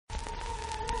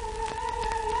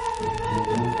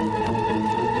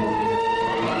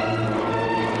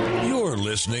You're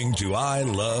listening to I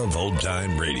Love Old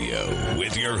Time Radio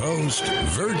with your host,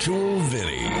 Virtual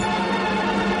Vinny.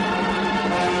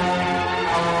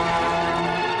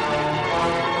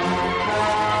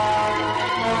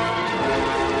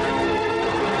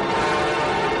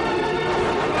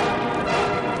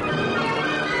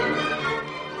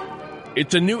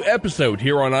 It's a new episode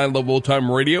here on I Love Old Time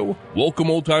Radio.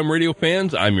 Welcome, Old Time Radio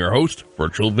fans. I'm your host,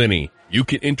 Virtual Vinny. You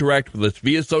can interact with us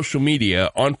via social media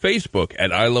on Facebook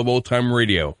at I Love Old Time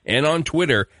Radio and on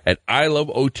Twitter at I Love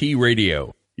OT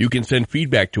Radio. You can send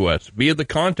feedback to us via the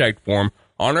contact form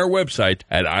on our website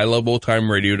at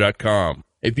iloveoldtimeradio.com.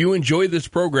 If you enjoy this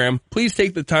program, please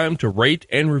take the time to rate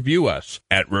and review us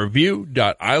at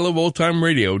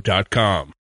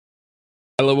review.iloveoldtimeradio.com.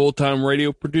 I Love Old Time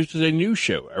Radio produces a new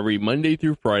show every Monday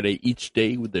through Friday, each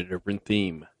day with a different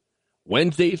theme.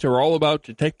 Wednesdays are all about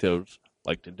detectives,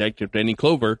 like Detective Danny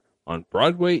Clover on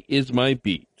Broadway Is My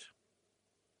Beat.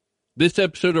 This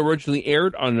episode originally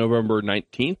aired on November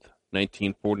 19th,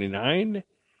 1949,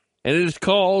 and it is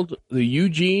called The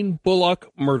Eugene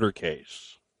Bullock Murder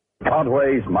Case.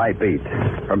 Broadway's My Beat.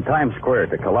 From Times Square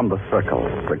to Columbus Circle,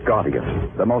 the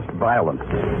gaudiest, the most violent,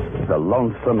 the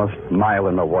lonesomest mile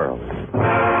in the world.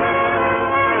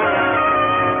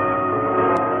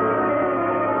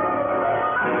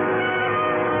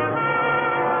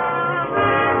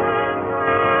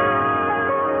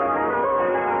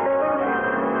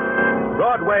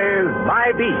 Broadway's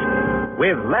My Beat,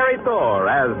 with Larry Thor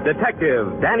as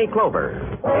Detective Danny Clover.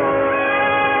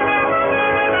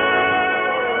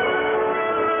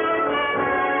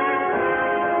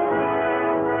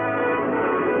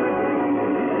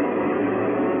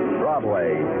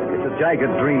 Broadway, it's a jagged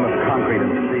dream of concrete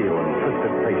and steel and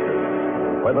twisted faces,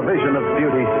 where the vision of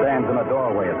beauty stands in a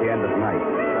doorway at the end of night.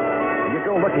 You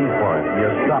go looking for it, and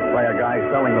you're stopped by a guy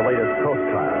selling the latest coast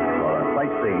car or a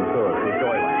sightseeing tour through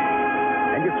Joyland.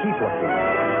 And you keep looking.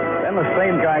 Then the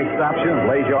same guy stops you and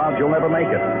lays you out you'll never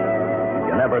make it.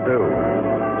 You never do.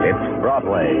 It's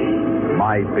Broadway,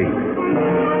 My Beat.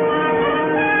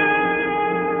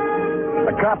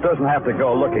 A cop doesn't have to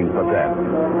go looking for death.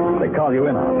 They call you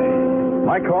in on it.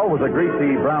 My call was a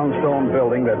greasy brownstone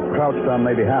building that crouched on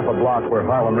maybe half a block where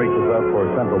Harlem reaches up for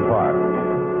Central Park.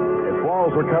 Its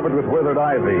walls were covered with withered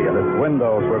ivy, and its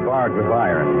windows were barred with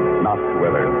iron, not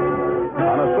withered.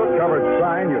 On a soot-covered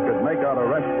sign, you could make out a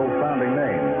restful-sounding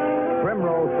name.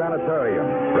 Primrose Sanitarium,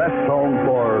 rest home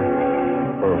for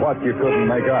what you couldn't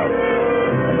make out.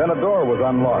 And then a door was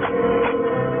unlocked.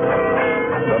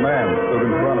 The man stood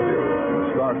in front of you.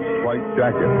 Stark white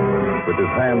jacket, with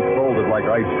his hands folded like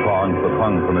ice prongs that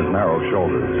hung from his narrow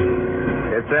shoulders.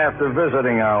 It's after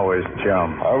visiting hours,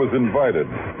 chum. I was invited.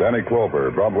 Danny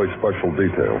Clover, Broadway Special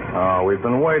Detail. Oh, we've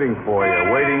been waiting for you.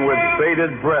 Waiting with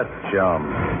bated breath, chum.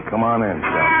 Come on in,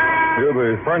 chum. You're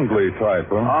the friendly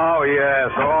type, huh? Oh,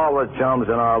 yes. All the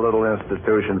chums in our little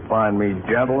institution find me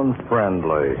gentle and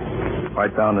friendly.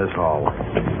 Right down this hall.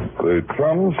 The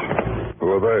chums? Who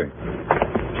are they?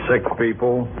 Sick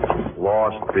people,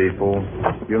 lost people.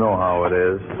 You know how it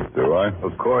is. Do I?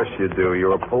 Of course you do.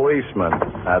 You're a policeman.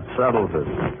 That settles it.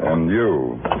 And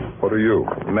you? What are you?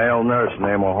 Male nurse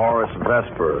named Horace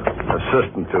Vesper.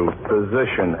 Assistant to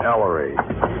Physician Ellery.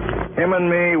 Him and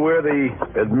me, we're the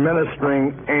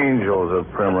administering angels of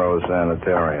Primrose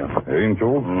Sanitarium.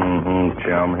 Angels? Mm-hmm,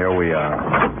 chum. Here we are.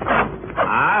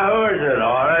 Who is it,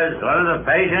 Horace? One of the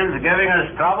patients giving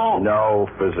us trouble? No,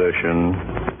 physician.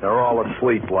 They're all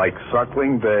asleep like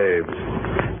suckling babes.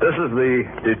 This is the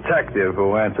detective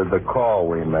who answered the call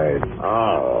we made.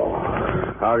 Oh.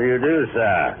 How do you do,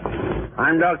 sir?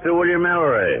 I'm Dr. William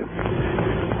Ellery.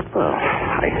 Oh,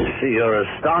 I can see you're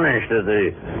astonished at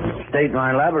the state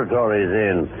my laboratory's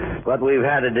in. But we've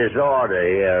had a disorder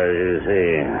here, as you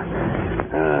see.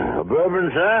 A bourbon,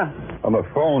 sir? On the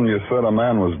phone, you said a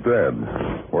man was dead.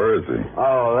 Where is he?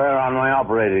 Oh, there on my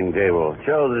operating table.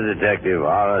 Show the detective,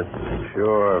 Horace.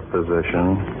 Sure,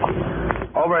 physician.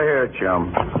 Over here,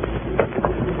 chum.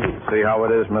 See how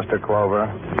it is, Mr. Clover?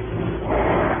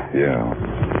 Yeah.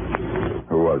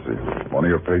 Who was he? One of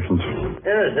your patients? In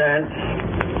a sense.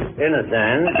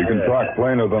 You can talk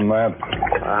plainer than that.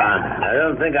 I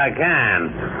don't think I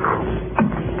can.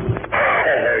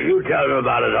 You tell me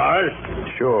about it, Horace.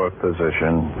 Sure,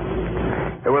 physician.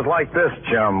 It was like this,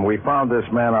 chum. We found this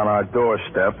man on our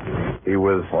doorstep. He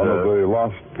was... One of the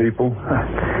lost people?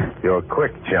 You're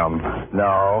quick, chum.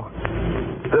 No.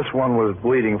 This one was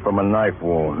bleeding from a knife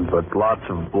wound, but lots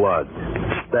of blood.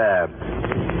 Stabbed.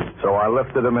 So I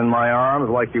lifted him in my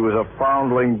arms like he was a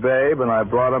foundling babe, and I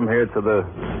brought him here to the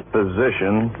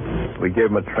physician We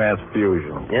gave him a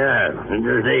transfusion. Yeah, it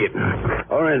was the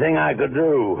only thing I could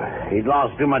do. He'd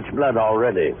lost too much blood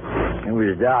already. He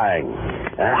was dying.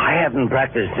 I haven't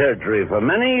practiced surgery for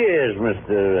many years,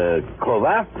 Mr.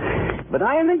 Clover, but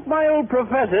I think my old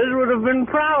professors would have been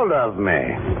proud of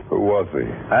me. Who was he?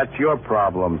 That's your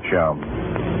problem, chum.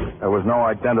 There was no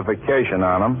identification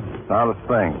on him. Not a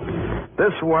thing.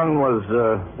 This one was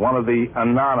one of the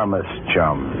anonymous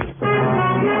chums.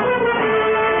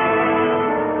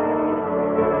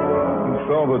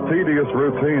 So the tedious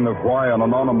routine of why an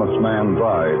anonymous man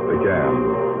died began.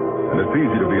 And it's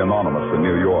easy to be anonymous in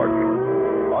New York.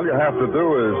 All you have to do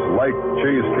is like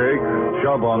cheesecake,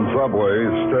 shove on subways,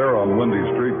 stare on windy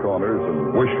street corners,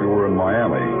 and wish you were in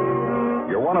Miami.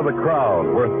 You're one of the crowd,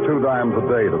 worth $2 a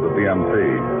day to the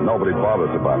BMT. Nobody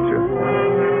bothers about you.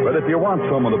 But if you want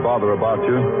someone to bother about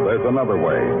you, there's another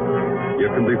way.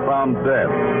 You can be found dead.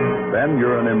 Then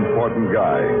you're an important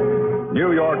guy.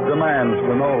 New York demands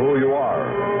to know who you are,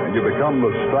 and you become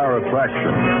the star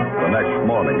attraction the next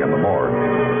morning in the morgue.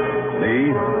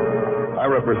 Me, I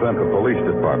represent the police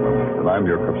department, and I'm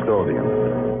your custodian.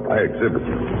 I exhibit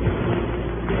you.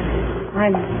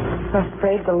 I'm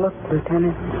afraid to look,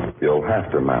 Lieutenant. You'll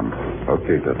have to, ma'am.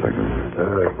 Okay,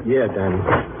 Detective. Yeah, Danny.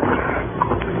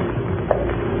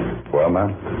 Well,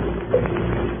 ma'am?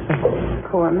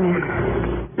 Poor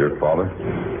man. Your father?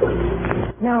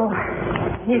 No,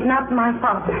 he's not my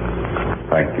father.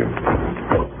 Thank you.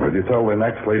 Will you tell the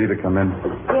next lady to come in?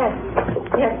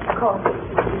 Yes, of course.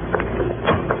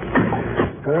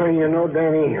 You know,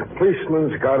 Danny, a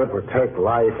policeman's got to protect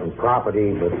life and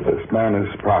property, but... This man is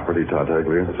property,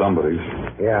 Tartaglia. Somebody's.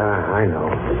 Yeah, I know.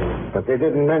 But they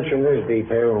didn't mention this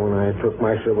detail when I took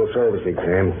my civil service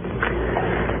exam.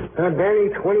 Danny,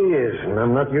 20 years, and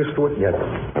I'm not used to it yet.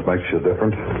 That makes you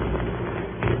different.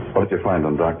 What did you find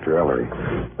on Dr. Ellery?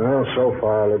 Well, so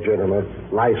far, legitimate.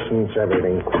 License,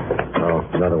 everything. Oh,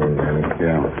 another one, Danny.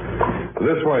 Yeah.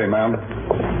 This way, ma'am.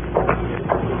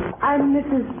 I'm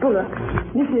Mrs. Bullock.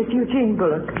 This is Eugene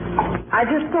Bullock. I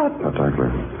just thought...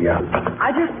 Tartaglia. Yeah.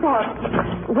 I just thought...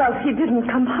 Well, he didn't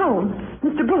come home.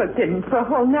 Mr. Bullock didn't for a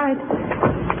whole night.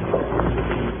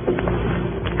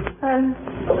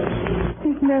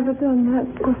 He's never done that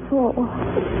before.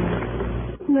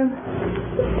 Never.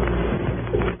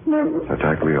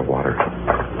 Tartaglia, water.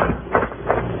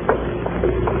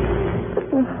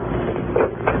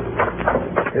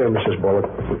 Here, Mrs. Bullock.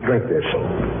 Drink this.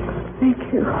 Thank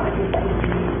you.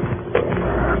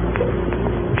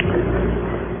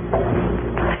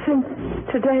 Since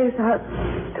today is our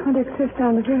 25th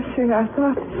anniversary, I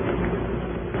thought...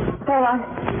 Well,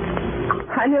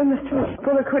 I knew Mr.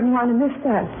 Bullock wouldn't want to miss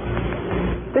that.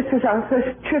 This was our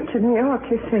first trip to New York,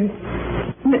 you see.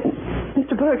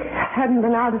 Mr. Bullock hadn't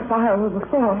been out of Iowa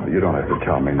before. You don't have to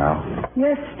tell me now.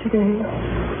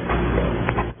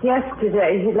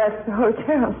 Yesterday, he left the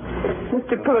hotel.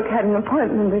 Mr. Bullock had an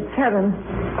appointment at 7.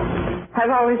 I've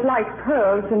always liked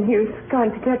pearls, and he was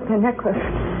going to get the necklace.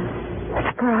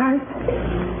 Surprise?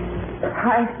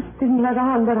 I didn't let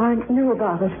on that I knew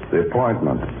about it. The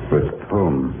appointment? With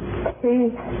whom?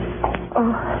 He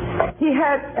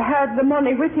had the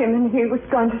money with him, and he was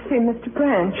going to see Mr.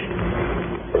 Branch.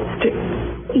 Mr.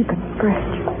 Eben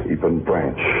Branch. Eben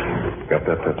Branch. Got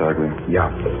that, Tartaglia? Yeah.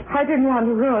 I didn't want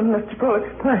to ruin Mr.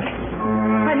 Bullock's pleasure.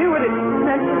 I knew what it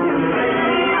meant to him.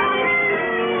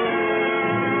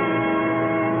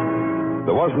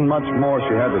 There wasn't much more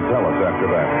she had to tell us after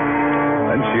that.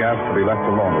 Then she asked to be left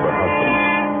alone with her husband.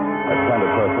 I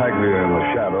planted Tartaglia in the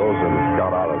shadows and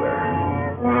got out of there.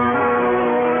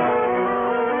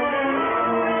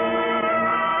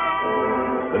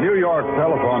 The New York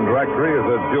telephone directory is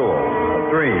a jewel, a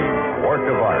dream, a work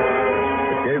of art.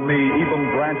 It gave me Eben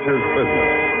Branch's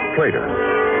business, trader,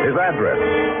 his address,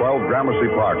 12 Gramercy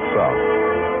Park South,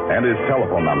 and his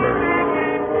telephone number.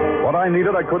 What I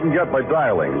needed I couldn't get by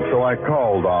dialing, so I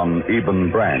called on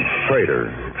Eben Branch, trader,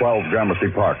 12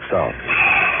 Gramercy Park South.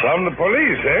 From the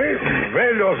police, eh?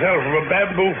 Avail yourself of a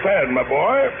bamboo fan, my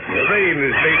boy. The rain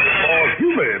has made it more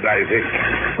humid, I think.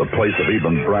 The place of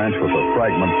Eben Branch was a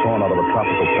fragment torn out of a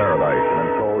tropical paradise and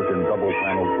enclosed in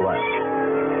double-paneled glass.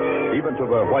 Even to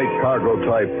the white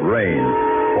cargo-type rain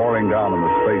pouring down in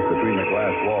the space between the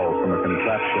glass walls from a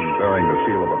contraption bearing the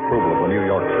seal of approval of the New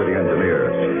York City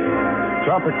engineers.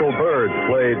 Tropical birds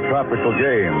played tropical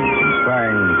games and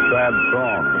sang sad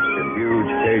songs in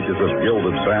huge cages of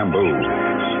gilded bamboo.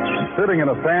 Sitting in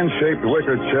a fan-shaped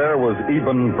wicker chair was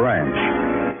Eben Branch,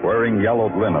 wearing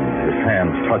yellowed linen, his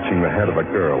hands touching the head of a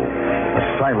girl, a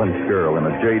silent girl in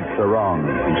a jade sarong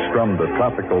who strummed a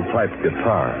tropical-type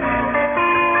guitar.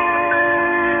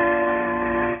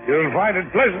 You'll find it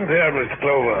pleasant here, Mr.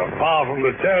 Clover, far from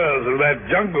the terrors of that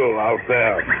jungle out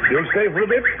there. You'll stay for a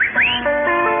bit?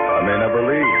 I may never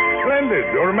leave. Splendid.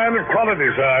 You're a man of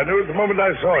quality, sir. I knew it the moment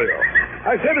I saw you.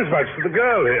 I said as much to the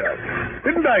girl here.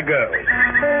 Didn't I, girl?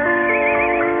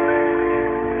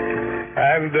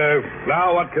 And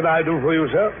now what can I do for you,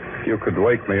 sir? You could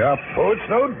wake me up. Oh, it's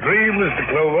no dream, Mr.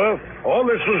 Clover. All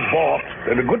this was bought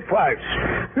at a good price.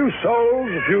 A few souls,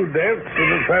 a few deaths,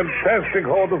 and a fantastic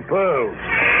hoard of pearls.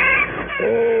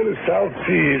 The South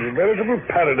Seas, veritable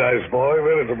paradise, boy,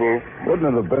 veritable. Wouldn't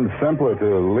it have been simpler to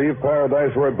leave paradise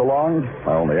where it belonged?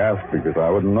 I only asked because I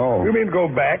wouldn't know. You mean go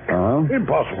back?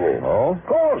 Impossible. Oh? Of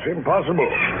course, impossible.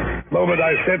 The moment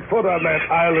I set foot on that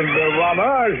island nirvana,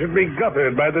 I should be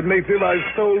gutted by the native I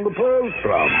stole the pearls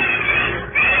from.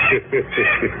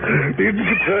 Didn't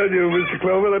concern you, Mr.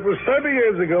 Clover. That was 30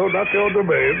 years ago, not your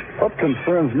domain. What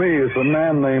concerns me is a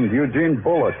man named Eugene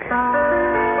Bullock.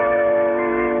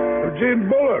 Eugene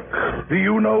Bullock. Do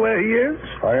you know where he is?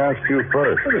 I asked you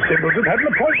first. The simpleton had an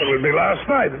appointment with me last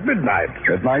night at midnight.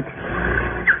 Midnight?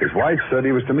 His wife said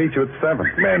he was to meet you at 7.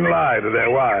 Men lie to their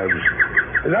wives.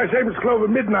 As I say, Miss Clover,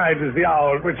 midnight is the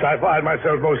hour at which I find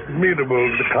myself most amenable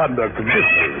to the conduct of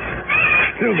business.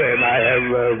 Till then, I have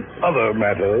other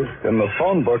matters. In the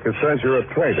phone book, it says you're a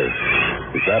trader.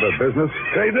 Is that a business?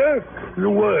 Trader? The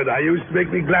word I used to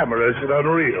make me glamorous and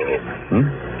unreal.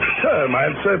 Term I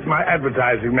insert my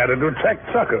advertising matter to attract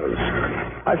suckers.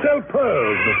 I sell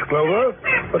pearls, Mr. Clover,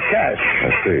 for cash. I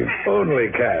see.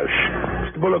 Only cash.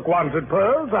 Mr. Bullock wanted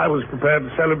pearls. I was prepared to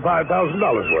sell him $5,000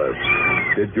 worth.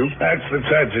 Did you? That's the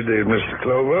tragedy, Mr.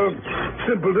 Clover.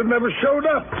 Simpleton never showed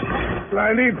up.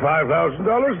 I need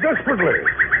 $5,000 desperately.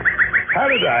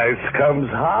 Paradise comes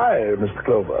high, Mr.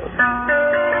 Clover.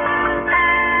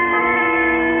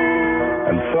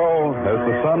 And so, as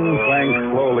the sun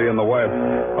sank slowly in the west,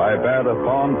 I bade a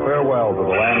fond farewell to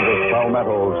the land of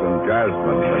palmettos and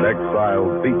jasmine and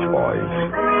exiled beach boys.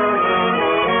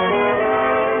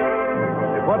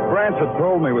 If what Branch had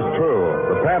told me was true,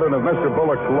 the pattern of Mr.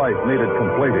 Bullock's life needed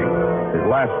completing. His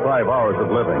last 5 hours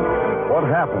of living. What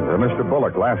happened to Mr.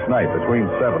 Bullock last night between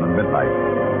 7 and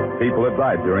midnight? People had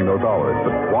died during those hours,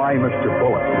 but why Mr.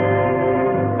 Bullock?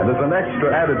 And as an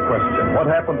extra added question, what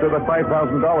happened to the $5,000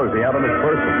 he had on his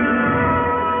person?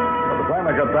 By the time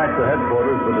I got back to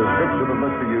headquarters, the description of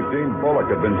Mr. Eugene Bullock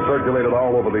had been circulated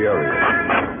all over the area.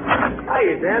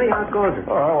 Hey, Danny, how goes it?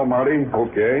 Oh, hello, Marty.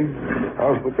 Okay.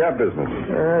 How's the cab business?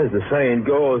 As the saying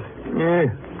goes,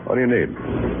 What do you need?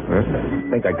 I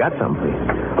think I got something.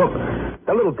 Look,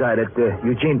 the little guy, that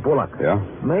Eugene Bullock. Yeah?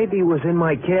 Maybe he was in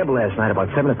my cab last night about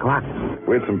 7 o'clock.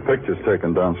 We had some pictures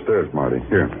taken downstairs, Marty.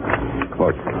 Here.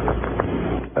 Look.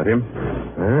 That him?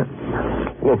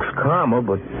 Looks calmer,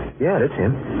 but yeah, that's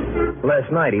him.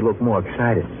 Last night he looked more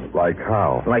excited. Like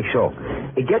how? Like so.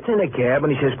 He gets in the cab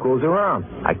and he says, cruise around.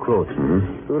 I cruise.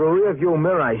 Through the rear view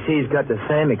mirror, I see he's got the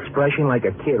same expression like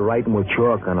a kid writing with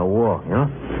chalk on a wall, you know?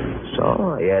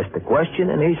 So I asked the question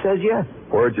and he says, yeah.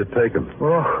 Where'd you take him?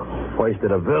 Oh, first to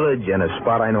the village and a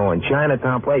spot I know in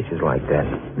Chinatown, places like that.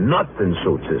 Nothing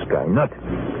suits this guy, nothing.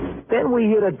 Then we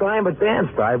hit a dime a dance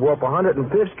dive up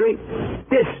 105th Street.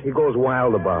 This he goes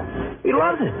wild about. He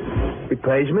loves it. He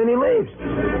pays me and he leaves.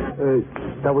 Is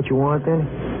that what you want, Danny?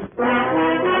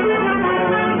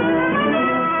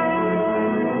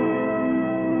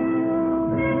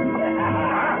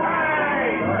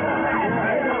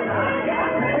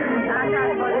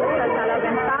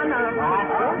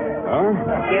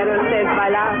 ¿Quiere usted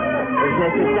bailar? ¿Es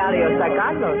necesario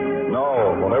sacarlos?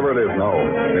 No, whatever it is, no.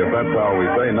 If that's how we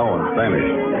say no in Spanish.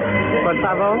 Por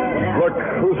favor. Look,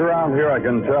 who's around here? I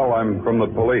can tell I'm from the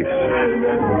police.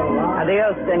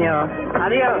 Adiós, señor.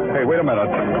 Adiós. Hey, wait a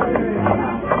minute.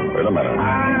 Wait a minute.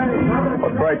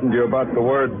 What frightened you about the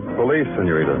word police,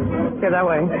 senorita? Get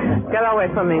away. Get away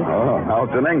from me. Oh, now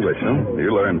it's in English, huh?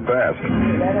 You learn fast.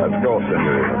 Let's go,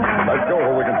 senorita. Let's go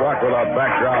where we can talk without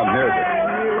background music.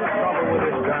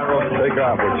 Take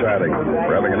off, we're chatting.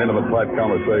 We're having an intimate, private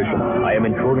conversation. I am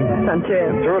intruding.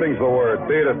 Sanchez. Intruding's the word.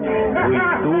 Beat it. We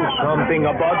do something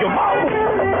about your mouth.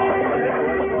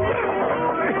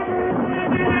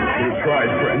 You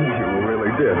tried, friend. You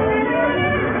really did.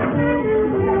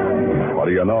 What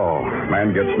do you know?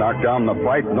 Man gets knocked down in a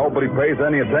fight, nobody pays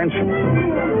any attention.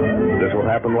 This what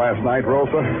happened last night,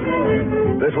 Rosa?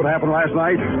 This what happened last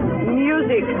night?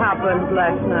 Music happened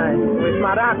last night with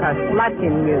maracas,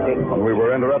 Latin music. When we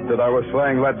were interrupted, I was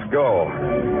saying, let's go.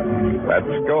 Let's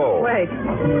go. Wait.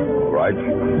 Right.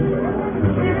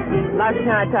 Last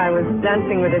night I was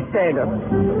dancing with a sailor,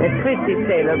 a pretty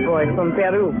sailor boy from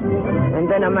Peru. And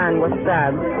then a man was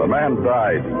stabbed. The man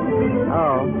died.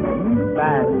 Oh,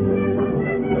 bad.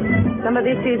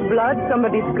 Somebody sees blood,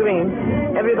 somebody screams.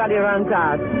 Everybody runs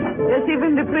out. There's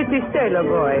even the pretty sailor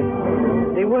boy.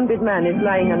 The wounded man is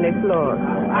lying on the floor.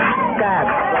 Stabbed,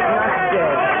 but not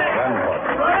dead.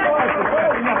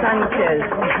 Sanchez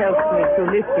helped me to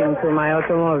lift him to my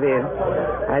automobile.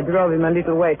 I drove him a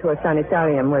little way to a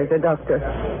sanitarium where the doctor.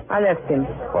 I left him.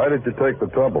 Why did you take the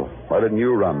trouble? Why didn't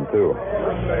you run, too?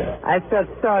 I felt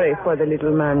sorry for the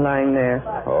little man lying there.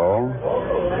 Oh?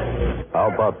 How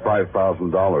about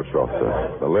 $5,000,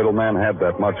 Rosa? The little man had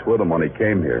that much with him when he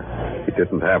came here. He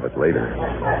didn't have it later.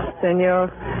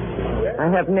 Senor, I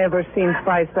have never seen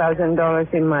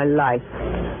 $5,000 in my life.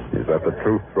 Is that the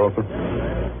truth, Rosa?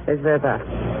 Es verdad.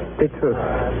 The truth.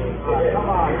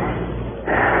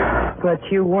 But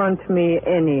you want me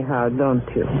anyhow, don't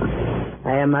you?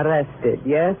 I am arrested,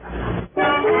 yes?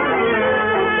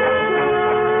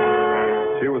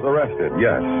 She was arrested,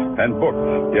 yes. And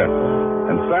booked, yes.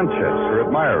 And Sanchez, her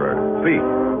admirer, thief,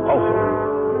 also.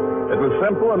 It was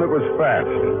simple and it was fast.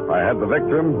 I had the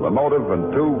victim, the motive,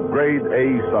 and 2 grade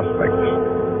A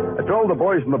suspects. I told the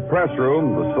boys in the press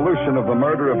room the solution of the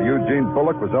murder of Eugene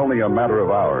Bullock was only a matter of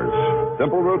hours.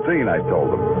 Simple routine, I told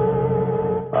them.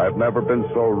 I've never been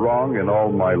so wrong in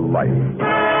all my life.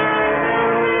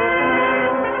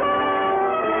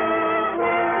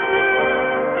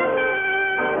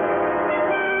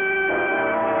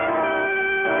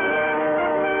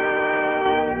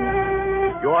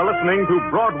 You are listening to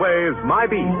Broadway's My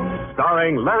Beat,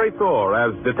 starring Larry Thor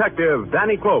as Detective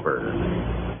Danny Clover.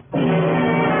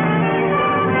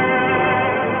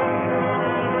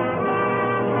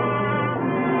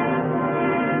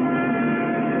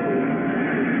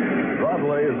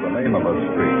 Broadway is the name of a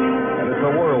street, and it's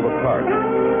a world apart.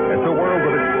 It's a world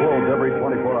that explodes every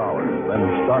 24 hours, then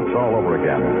starts all over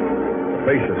again. The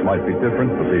faces might be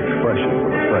different, but the expressions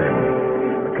are the same.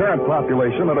 The current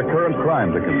population had a current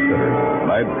crime to consider,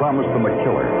 and I had promised them a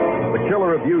killer. The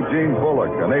killer of Eugene Bullock,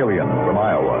 an alien from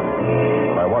Iowa.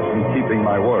 But I wasn't keeping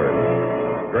my word.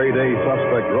 Grade A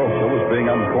suspect Rosa was being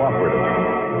uncooperative.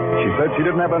 She said she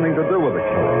didn't have anything to do with the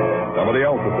killing. Somebody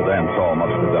else at the dance hall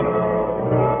must have done it.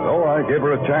 So I gave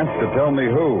her a chance to tell me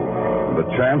who. And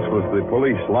the chance was the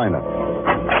police lineup.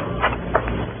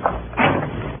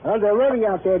 Well, they're ready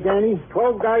out there, Danny.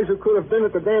 12 guys who could have been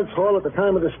at the dance hall at the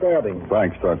time of the stabbing.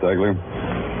 Thanks, Tartaglia.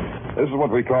 This is what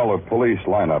we call a police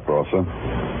lineup, Rosa.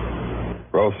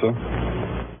 Rosa?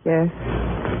 Yes?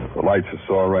 The lights are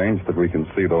so arranged that we can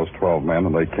see those 12 men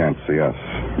and they can't see us.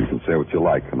 You can say what you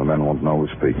like and the men won't know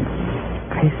who's speaking.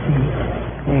 I see.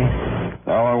 Yes.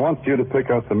 Now, I want you to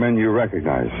pick out the men you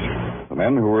recognize. The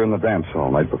men who were in the dance hall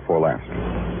night before last.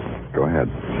 Go ahead.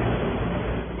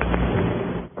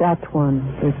 That one,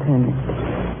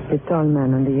 Lieutenant. The tall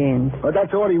man on the end. Oh,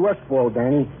 that's Artie Westfall,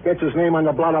 Danny. Gets his name on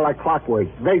the blotter like clockwork.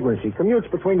 Vagrancy. Commutes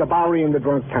between the Bowery and the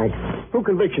drunk tank. 2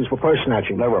 convictions for purse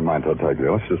snatching. Never mind,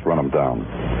 Tartaglia. Let's just run them down.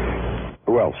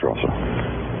 Who else, Rosa?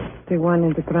 The one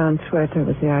in the brown sweater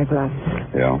with the eyeglasses.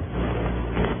 Yeah.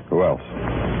 Who else?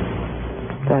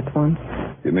 That one.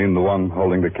 You mean the one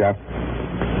holding the cap?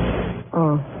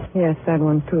 Oh, yes, that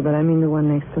one too, but I mean the one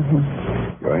next to him.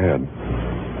 Go ahead.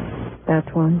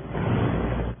 That one.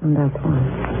 And that one.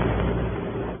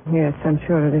 Yes, I'm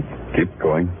sure of it. Keep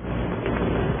going.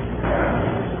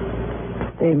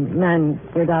 The man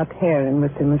without hair and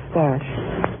with the mustache.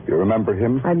 You remember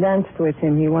him? I danced with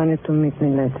him. He wanted to meet me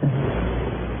later.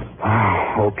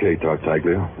 Okay,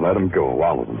 Tartaglia. Let him go,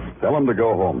 all of them. Tell him to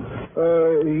go home.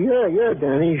 Yeah,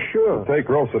 Danny, sure. Take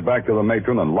Rosa back to the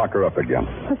matron and lock her up again.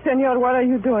 Senor, what are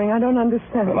you doing? I don't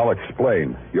understand. And I'll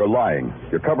explain. You're lying.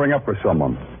 You're covering up for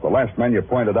someone. The last man you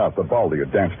pointed out, the baldy who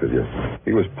danced with you.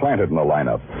 He was planted in the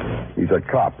lineup. He's a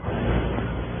cop.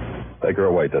 Take her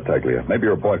away, Tartaglia. Maybe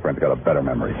your boyfriend's got a better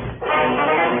memory.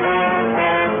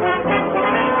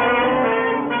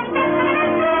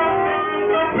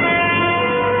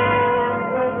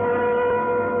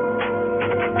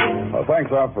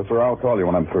 Thanks, officer. I'll call you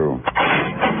when I'm through.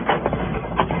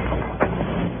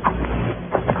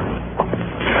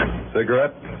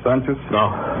 Cigarette, Sanchez?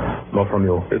 No from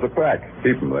you. Here's a pack.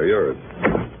 Keep them. They're yours.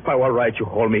 By what right you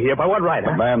hold me here? By what right,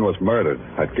 The man was murdered.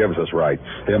 That gives us rights.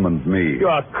 Him and me.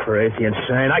 You're crazy,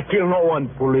 insane. I kill no one,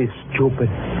 police. Stupid.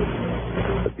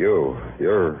 But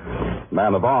you're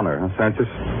man of honor, huh, Sanchez?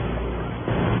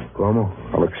 Como?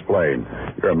 I'll explain.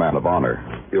 You're a man of honor.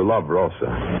 You love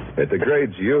Rosa. It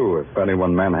degrades you if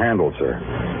anyone manhandles her.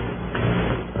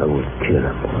 I would kill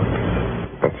him.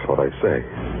 That's what I say.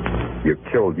 You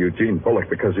killed Eugene Bullock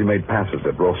because he made passes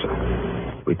at Rosa.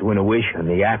 Between a wish and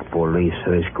the act police,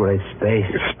 there's great space.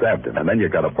 You stabbed him, and then you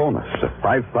got a bonus. A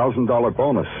 $5,000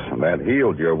 bonus. And that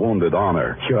healed your wounded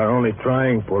honor. You're only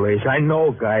trying, police. I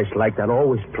know guys like that,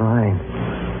 always trying.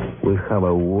 We have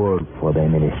a word for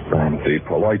them in Spanish. Be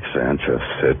polite, Sanchez.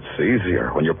 It's easier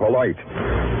when you're polite.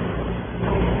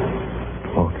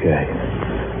 Okay.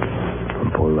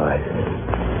 I'm polite.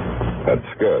 That's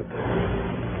good.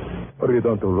 What have you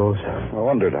done to Rosa? I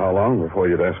wondered how long before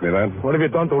you'd ask me that. What have you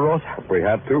done to Rosa? We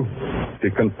had to. She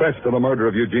confessed to the murder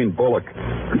of Eugene Bullock.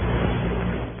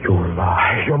 You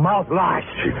lie. Your mouth lies.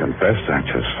 She confessed,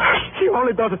 Sanchez. She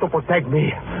only does it to protect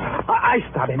me. I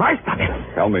stabbed him.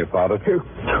 Tell me about it.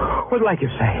 What like you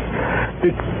say?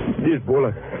 This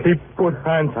Bullock, he put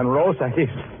hands on Rosa. His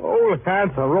old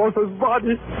hands on Rosa's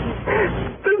body.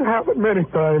 This happened many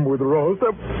times with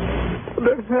Rosa.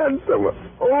 The hands of an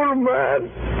old man.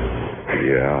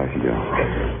 Yeah.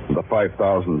 The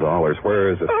 $5,000, where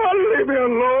is it? Oh, leave me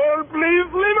alone. Please,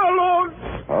 leave me alone.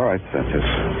 All right, Sanchez.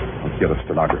 Let's get a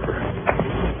stenographer.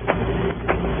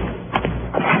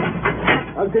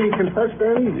 Did he confess,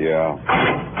 Danny? Yeah.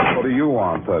 What do you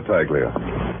want, Taglia?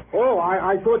 Oh,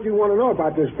 I thought you'd want to know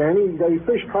about this, Danny. They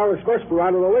fished Horace Vesper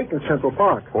out of the lake in Central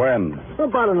Park. When?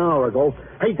 About an hour ago.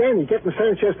 Hey, Danny, getting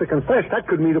Sanchez to confess, that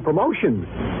could mean a promotion.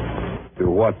 To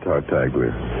what,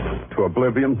 Tartaglia? To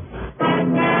oblivion?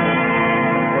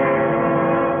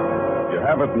 You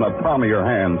have it in the palm of your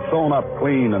hand, sewn up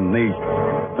clean and neat,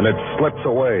 and it slips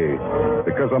away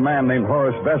because a man named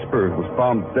Horace Vesper was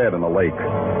found dead in the lake.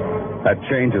 That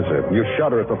changes it. You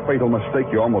shudder at the fatal mistake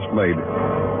you almost made.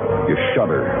 You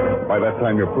shudder. By that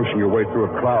time, you're pushing your way through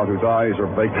a crowd whose eyes are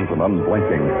vacant and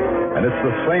unblinking. And it's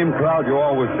the same crowd you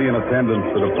always see in attendance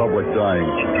to the public dying.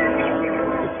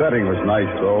 The setting was nice,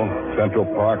 though. Central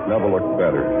Park never looked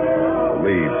better. The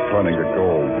leaves turning to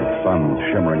gold, the sun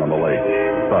shimmering on the lake.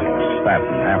 Bucks, fat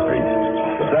and happy.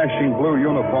 The dashing blue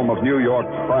uniform of New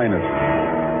York's finest.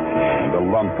 And a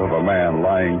lump of a man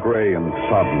lying gray and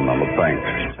sodden on the bank.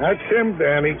 That's him,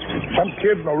 Danny. Some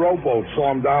kid in a rowboat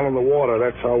saw him down in the water.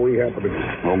 That's how we happened to...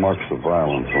 No marks of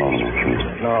violence on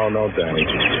him. No, Danny.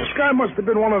 This guy must have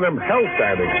been one of them health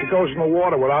addicts. He goes in the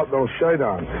water without no shirt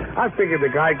on. I figured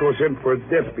the guy goes in for a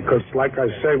dip because, like I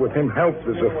say, with him, health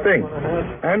is a thing.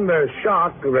 And the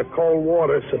shock of the cold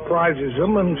water surprises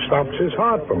him and stops his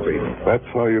heart from beating. That's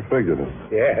how you figured it.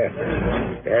 Yeah.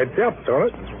 Adds up, don't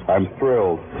it? I'm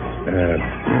thrilled.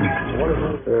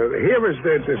 Here is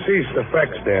the deceased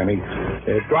effects, Danny.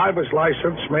 Driver's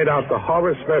license made out to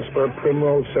Horace Vesper,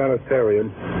 Primrose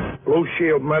Sanitarium. Blue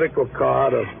Shield medical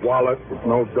card, a wallet with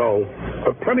no dough.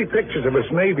 But plenty pictures of his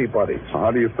Navy buddies.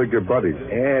 How do you figure buddies?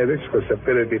 Yeah, this was a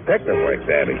bit of detective work,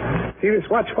 Danny. See this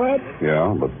watch fob?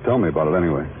 Yeah, but tell me about it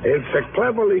anyway. It's a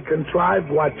cleverly contrived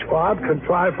watch fob,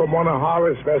 contrived from one of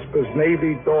Horace Vesper's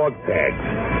Navy dog tags.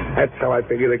 That's how I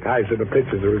figure the guys in the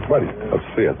pictures are his buddies. Let's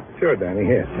see it. Sure, Danny,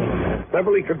 here.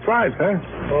 Cleverly contrived, huh?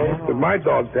 With my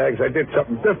dog tags, I did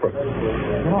something different.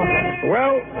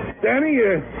 Well, Danny,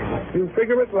 you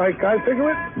figure it like I figure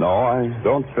it? No, I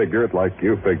don't figure it like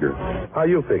you figure. How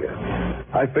you figure?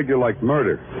 I figure like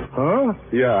murder. Huh?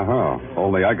 Yeah,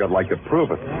 Only I got like to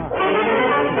prove it.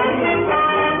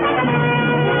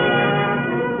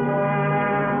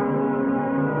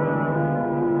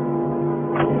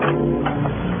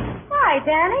 Hi,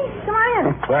 Danny. Come on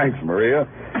in. Thanks, Maria.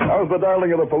 How's the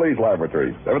darling of the police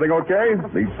laboratory? Everything okay?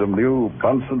 Need some new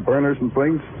Bunsen burners and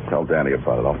things? Tell Danny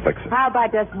about it. I'll fix it. How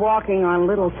about just walking on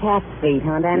little cat's feet,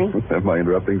 huh, Danny? Am I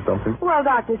interrupting something? Well,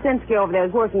 Dr. Sinsky over there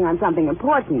is working on something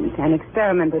important. An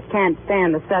experiment that can't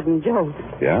stand a sudden jolt.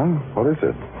 Yeah? What is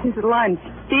it? His lunch.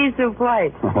 Cheese soup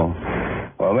plate. Oh.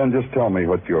 Well, then just tell me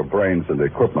what your brains and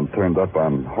equipment turned up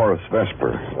on Horace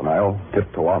Vesper, and I'll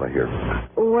tiptoe out of here.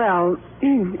 Well,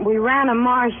 we ran a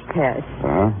marsh test.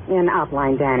 In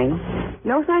outline, Danny.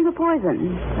 No signs of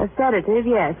poison. A sedative,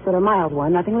 yes, but a mild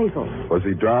one, nothing lethal. Was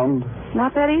he drowned?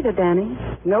 Not that either, Danny.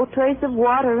 No trace of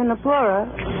water in the pleura.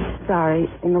 Sorry,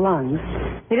 in the lungs.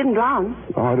 He didn't drown.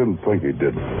 Oh, I didn't think he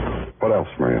did. What else,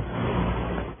 Maria?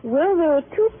 Well, there are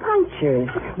 2 punctures,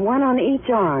 one on each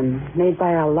arm, made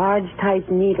by a large type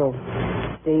needle.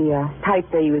 The type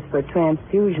they use for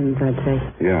transfusions, I'd say.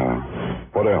 Yeah.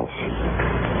 What else?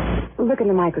 Look in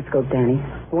the microscope, Danny.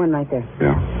 The one right there.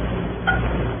 Yeah.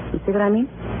 You see what I mean?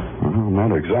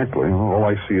 Not exactly. All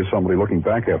I see is somebody looking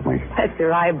back at me. That's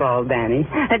your eyeball, Danny.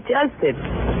 Adjust it.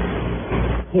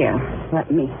 Here, let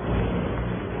me.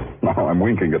 Now I'm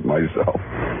winking at myself.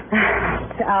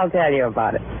 I'll tell you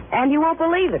about it. And you won't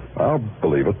believe it. I'll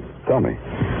believe it. Tell me.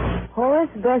 Horace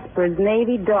Vesper's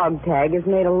Navy dog tag has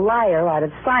made a liar out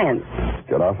of science.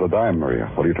 Get off the dime, Maria.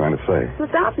 What are you trying to say?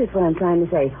 What's obvious what I'm trying to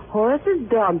say. Horace's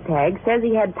dog tag says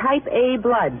he had type A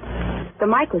blood. The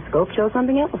microscope shows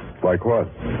something else. Like what?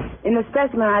 In the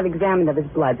specimen I've examined of his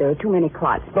blood, there are too many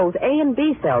clots. Both A and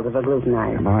B cells are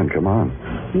agglutinized. Come on.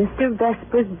 Mr.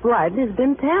 Vesper's blood has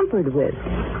been tampered with.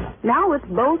 Now it's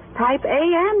both type A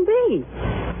and B.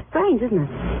 Strange, isn't it?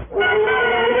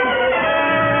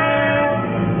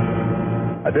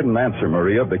 I didn't answer,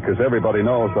 Maria, because everybody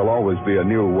knows there'll always be a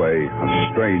new way, a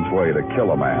strange way to kill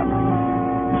a man.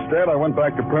 Instead, I went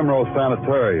back to Primrose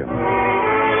Sanitarium.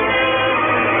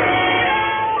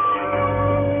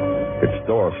 Its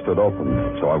door stood open,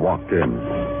 so I walked in.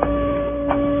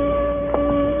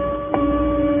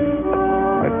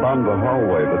 I found the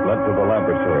hallway that led to the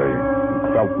laboratory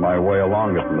and felt my way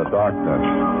along it in the darkness.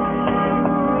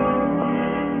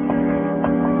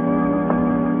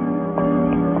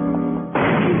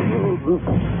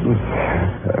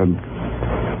 And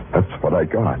that's what I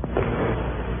got.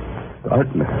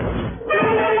 Darkness.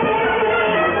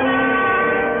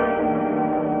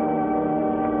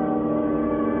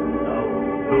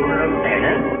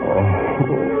 Lieutenant?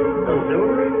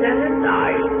 Lieutenant,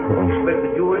 I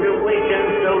expected you would awaken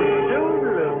so soon,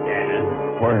 Lieutenant.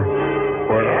 Where?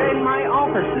 In my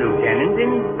office, Lieutenant,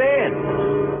 in bed.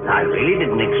 I really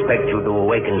didn't expect you to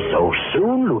awaken so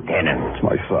soon, Lieutenant.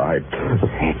 My side.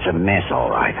 It's a mess, all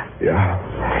right.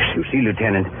 Yeah? You see,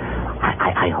 Lieutenant,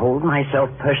 I hold myself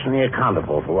personally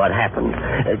accountable for what happened.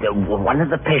 One of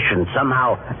the patients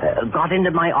somehow got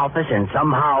into my office and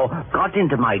somehow got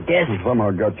into my desk.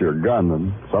 Somehow got your gun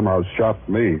and somehow shot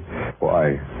me.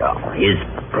 Why? His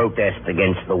protest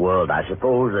against the world, I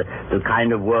suppose. The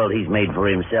kind of world he's made for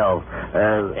himself.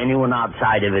 Anyone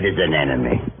outside of it is an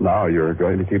enemy. Now you're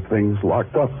going to keep things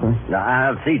locked up, huh?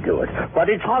 I'll see to it. But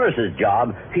it's Horace's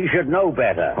job. He should know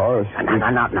better. Horace?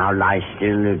 Now lie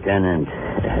still, Lieutenant.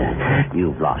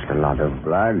 You've lost a lot of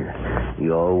blood.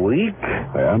 You're weak.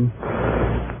 I am?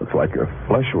 Looks like a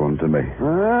flesh wound to me.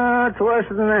 It's worse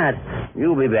than that.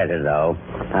 You'll be better, though,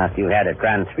 after you had a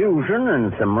transfusion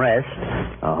and some rest.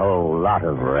 A whole lot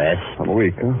of rest. I'm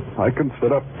weak, huh? I can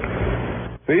sit up.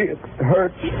 See, it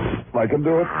hurts. I can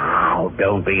do it. Oh,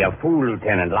 don't be a fool,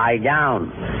 Lieutenant. Lie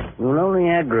down. You'll only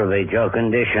aggravate your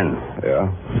condition.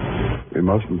 Yeah. We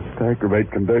mustn't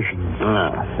aggravate conditions.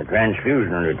 The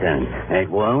transfusion, Lieutenant. It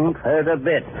won't hurt a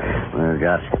bit. We'll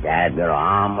just dab your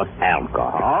arm with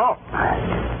alcohol.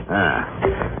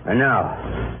 And now,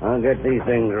 I'll get these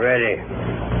things ready.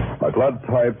 My blood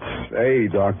type's A,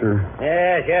 Doctor.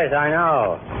 Yes, I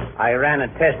know. I ran a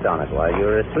test on it while you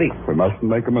were asleep. We mustn't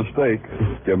make a mistake.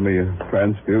 Give me a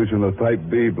transfusion of type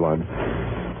B blood.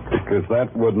 Because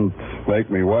that wouldn't make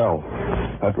me well.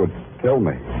 That would kill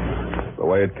me. The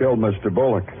way it killed Mr.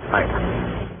 Bullock.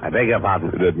 I beg your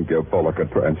pardon? You didn't give Bullock a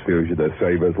transfusion to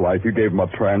save his life. You gave him a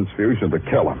transfusion to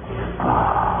kill him.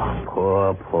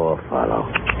 Poor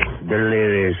fellow.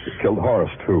 Delirious. You killed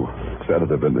Horace, too.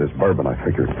 Sedative in his bourbon, I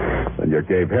figured. Then you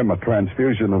gave him a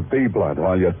transfusion of B blood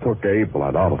while you took A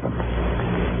blood out of him.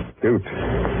 Cute.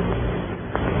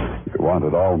 You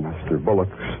wanted all Mr.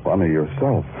 Bullock's money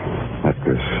yourself. That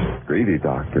was greedy,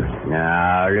 Doctor.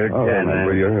 Now, Lieutenant.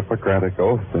 Remember your Hippocratic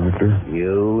oath, Doctor.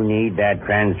 You need that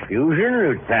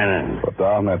transfusion, Lieutenant. Put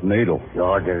down that needle.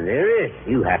 You're delirious.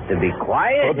 You have to be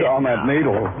quiet. Put down that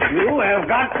needle. You have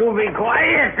got to be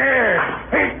quiet.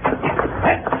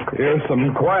 Here's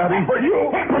some quieting for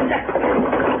you.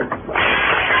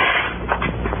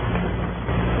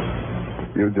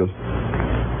 You just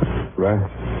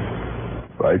rest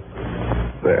right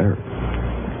there,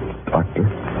 Doctor.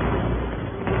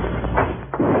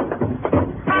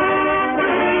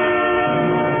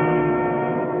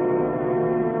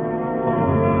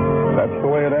 That's the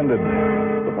way it ended.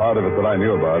 The part of it that I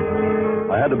knew about.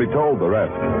 I had to be told the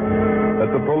rest.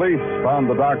 That the police found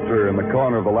the doctor in the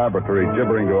corner of the laboratory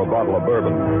gibbering to a bottle of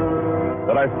bourbon.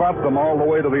 That I fought them all the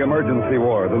way to the emergency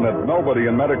ward, and that nobody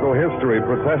in medical history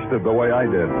protested the way I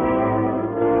did.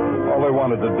 All they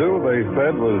wanted to do, they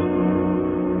said, was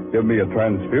give me a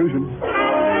transfusion.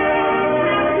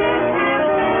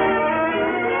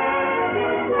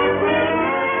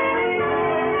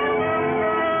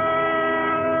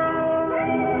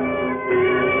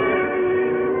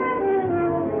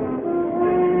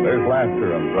 There's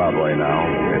laughter on Broadway now.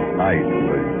 It's night, and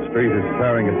the street is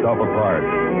tearing itself apart.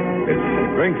 It's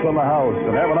drinks on the house,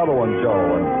 and have another one, Joe.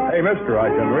 And, hey, mister, I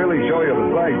can really show you the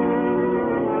sights.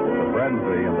 The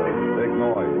frenzy and the big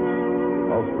noise.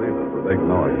 Mostly the big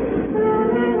noise.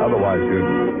 Otherwise,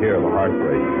 you'd hear the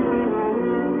heartbreak.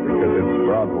 Because it's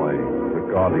Broadway, the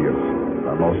gaudiest,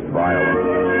 the most violent,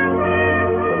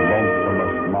 the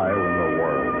lonesomest mile in the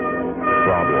world.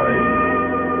 Broadway.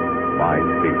 my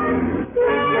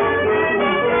beat.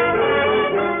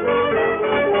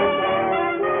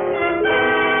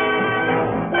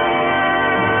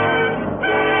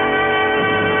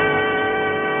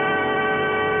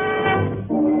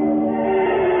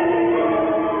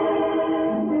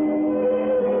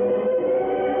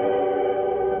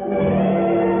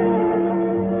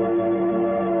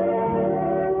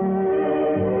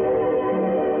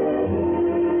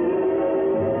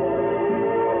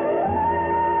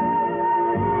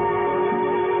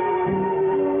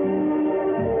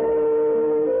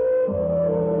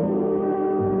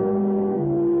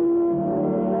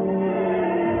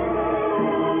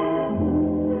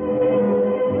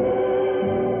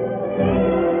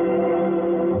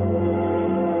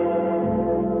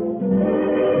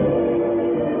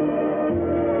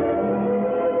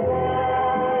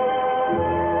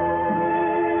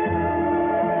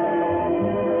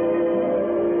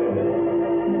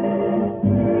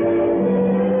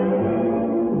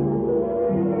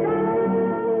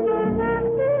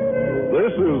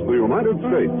 This is the United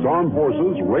States Armed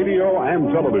Forces Radio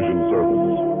and Television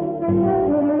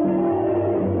Service.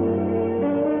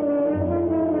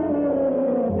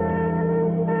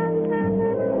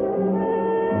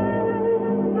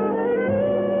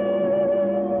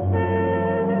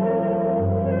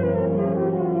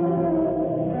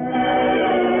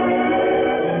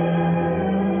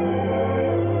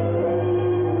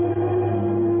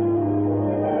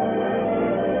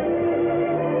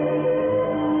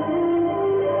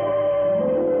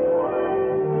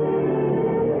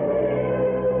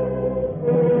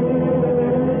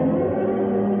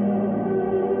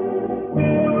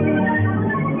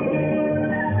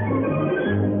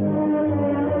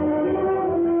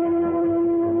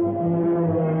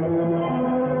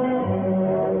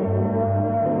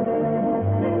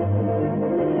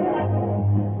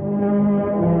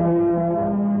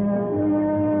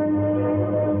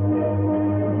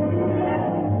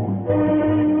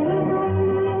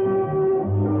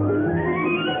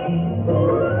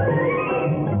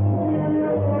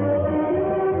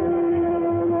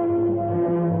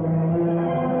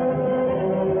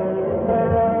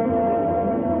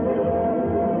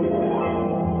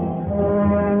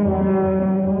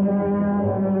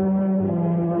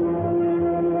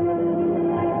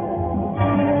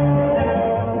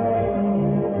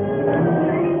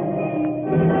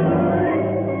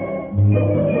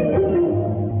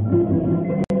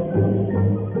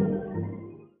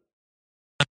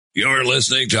 You're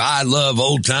listening to I Love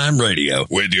Old Time Radio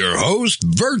with your host,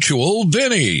 Virtual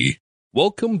Vinny.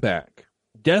 Welcome back.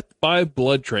 Death by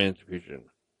blood transfusion.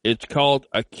 It's called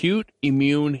acute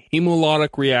immune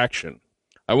hemolytic reaction.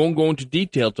 I won't go into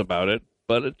details about it,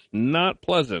 but it's not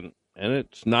pleasant and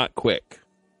it's not quick.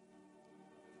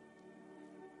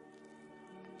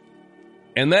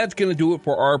 And that's going to do it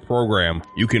for our program.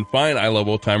 You can find I Love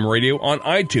Old Time Radio on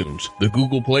iTunes, the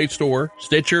Google Play Store,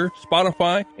 Stitcher,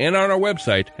 Spotify, and on our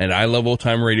website at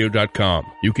iloveoldtimeradio.com.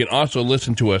 You can also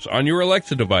listen to us on your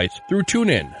Alexa device through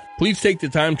TuneIn. Please take the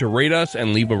time to rate us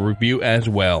and leave a review as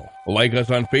well. Like us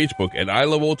on Facebook at I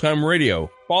Love Old Time Radio.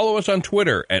 Follow us on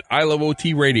Twitter at I Love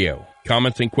OT Radio.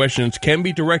 Comments and questions can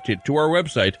be directed to our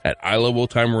website at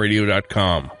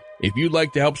iloveoldtimeradio.com. If you'd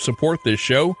like to help support this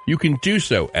show, you can do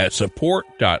so at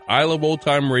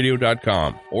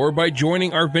support.iloveoldtimeradio.com or by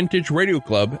joining our Vintage Radio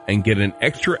Club and get an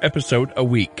extra episode a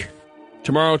week.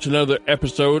 Tomorrow it's another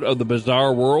episode of The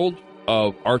Bizarre World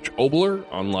of Arch Obler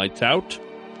on Lights Out.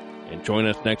 And join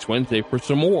us next Wednesday for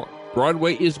some more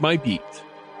Broadway is My Beat.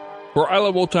 For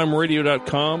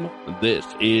iloveoldtimeradio.com, this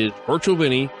is Virtual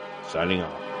Vinny signing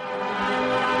off.